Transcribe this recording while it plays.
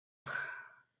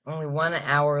Only 1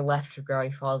 hour left of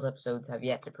Gravity Falls episodes have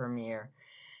yet to premiere,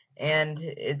 and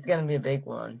it's gonna be a big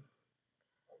one.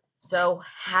 So,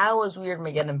 how was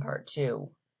Weirdmageddon Part 2?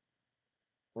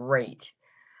 Great.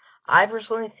 I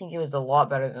personally think it was a lot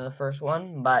better than the first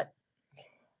one,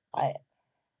 I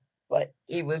but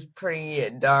it was pretty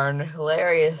darn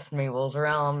hilarious, Mabel's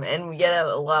Realm, and we get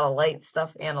a lot of light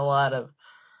stuff and a lot of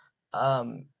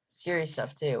serious stuff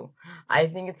too. I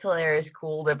think it's hilarious,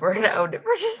 cool Dipper. No,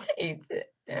 Dipper just hates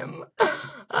him.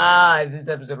 This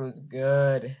episode was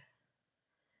good.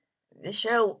 This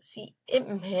show, see, it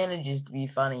manages to be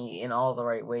funny in all the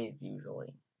right ways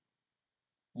usually.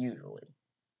 Usually.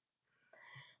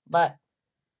 But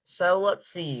so let's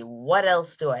see, what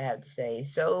else do I have to say?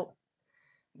 So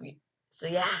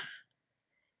yeah.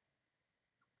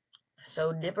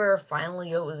 So Dipper finally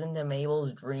goes into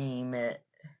Mabel's dream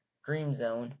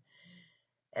zone,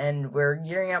 and we're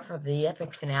gearing up for the epic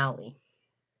finale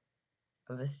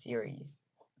of the series.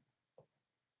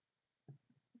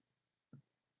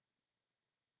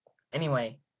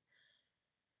 Anyway,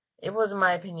 it was, in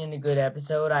my opinion, a good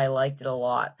episode. I liked it a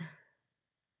lot.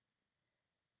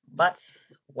 But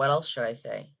what else should I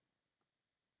say?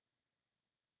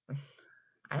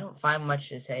 I don't find much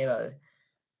to say about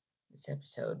this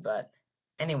episode, but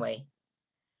anyway,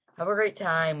 have a great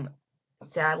time.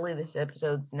 Sadly, this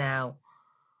episode's now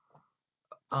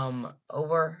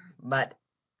over, but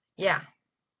yeah,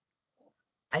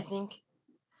 I think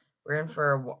we're in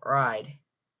for a ride.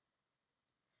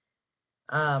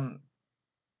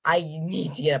 I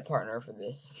need to get a partner for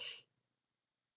this.